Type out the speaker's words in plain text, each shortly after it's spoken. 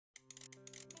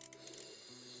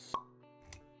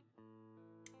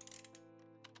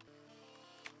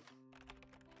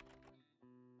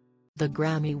The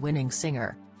Grammy-winning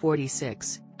singer,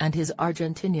 46, and his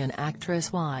Argentinian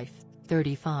actress wife,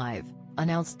 35,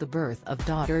 announced the birth of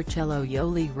daughter cello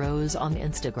Yoli Rose on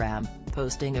Instagram,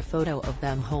 posting a photo of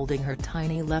them holding her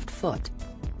tiny left foot.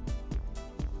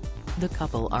 The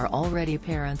couple are already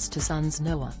parents to sons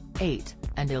Noah, 8,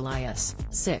 and Elias,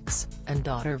 6, and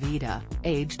daughter Vida,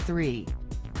 aged 3.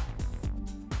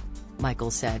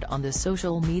 Michael said on the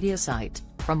social media site,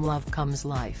 "From love comes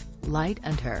life, light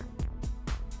and her.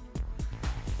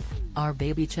 Our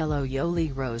baby cello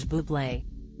Yoli Rose Bublé.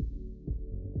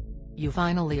 You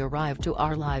finally arrived to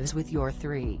our lives with your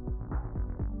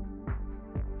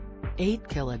 3.8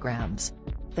 kilograms.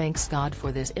 Thanks God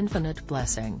for this infinite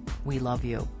blessing, we love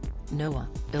you. Noah,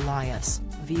 Elias,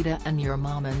 Vida and your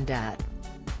mom and dad."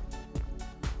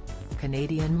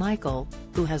 Canadian Michael,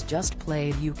 who has just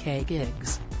played UK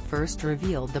gigs, first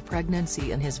revealed the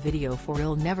pregnancy in his video for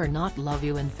I'll Never Not Love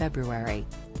You in February.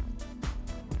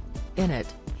 In it,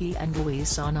 he and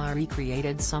Luisana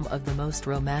recreated some of the most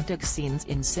romantic scenes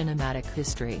in cinematic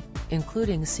history,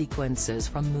 including sequences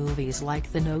from movies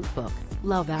like The Notebook,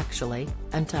 Love Actually,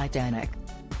 and Titanic.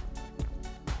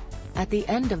 At the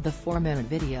end of the 4-minute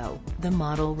video, the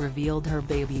model revealed her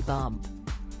baby bump.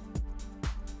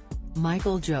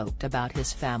 Michael joked about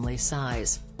his family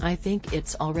size, "I think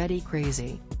it's already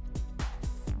crazy.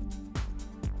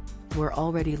 We're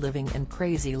already living in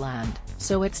crazy land,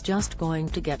 so it's just going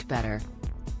to get better.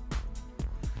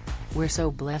 We're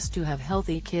so blessed to have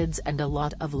healthy kids and a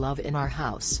lot of love in our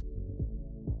house.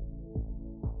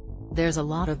 There's a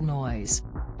lot of noise.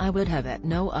 I would have it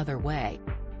no other way.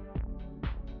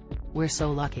 We're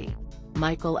so lucky."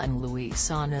 Michael and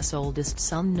Luisana's oldest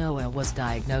son Noah was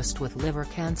diagnosed with liver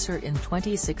cancer in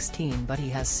 2016, but he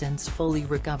has since fully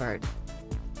recovered.